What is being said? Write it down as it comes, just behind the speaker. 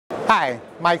Hi,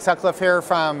 Mike Sutcliffe here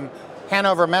from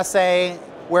Hanover Messe,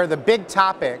 where the big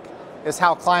topic is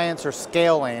how clients are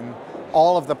scaling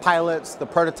all of the pilots, the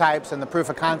prototypes, and the proof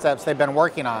of concepts they've been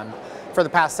working on for the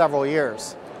past several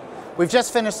years. We've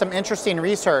just finished some interesting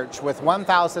research with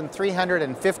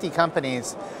 1,350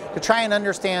 companies to try and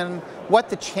understand what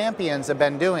the champions have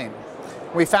been doing.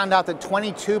 We found out that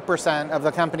 22% of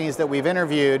the companies that we've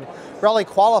interviewed really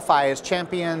qualify as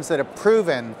champions that have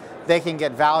proven they can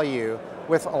get value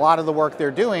with a lot of the work they're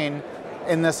doing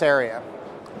in this area.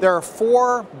 There are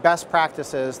 4 best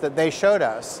practices that they showed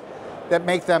us that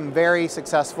make them very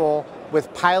successful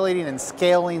with piloting and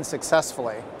scaling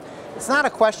successfully. It's not a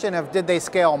question of did they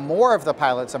scale more of the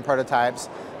pilots and prototypes,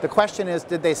 the question is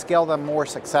did they scale them more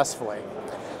successfully.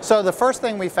 So the first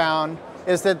thing we found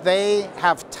is that they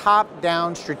have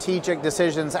top-down strategic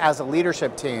decisions as a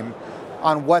leadership team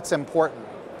on what's important.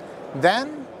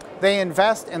 Then they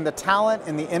invest in the talent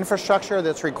and the infrastructure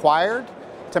that's required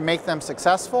to make them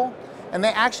successful, and they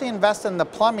actually invest in the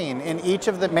plumbing in each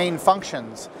of the main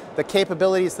functions, the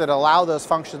capabilities that allow those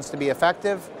functions to be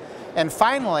effective. And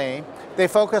finally, they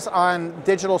focus on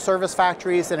digital service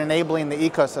factories and enabling the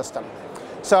ecosystem.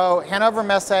 So Hanover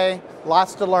Messe,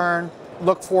 lots to learn.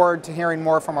 Look forward to hearing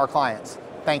more from our clients.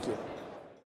 Thank you.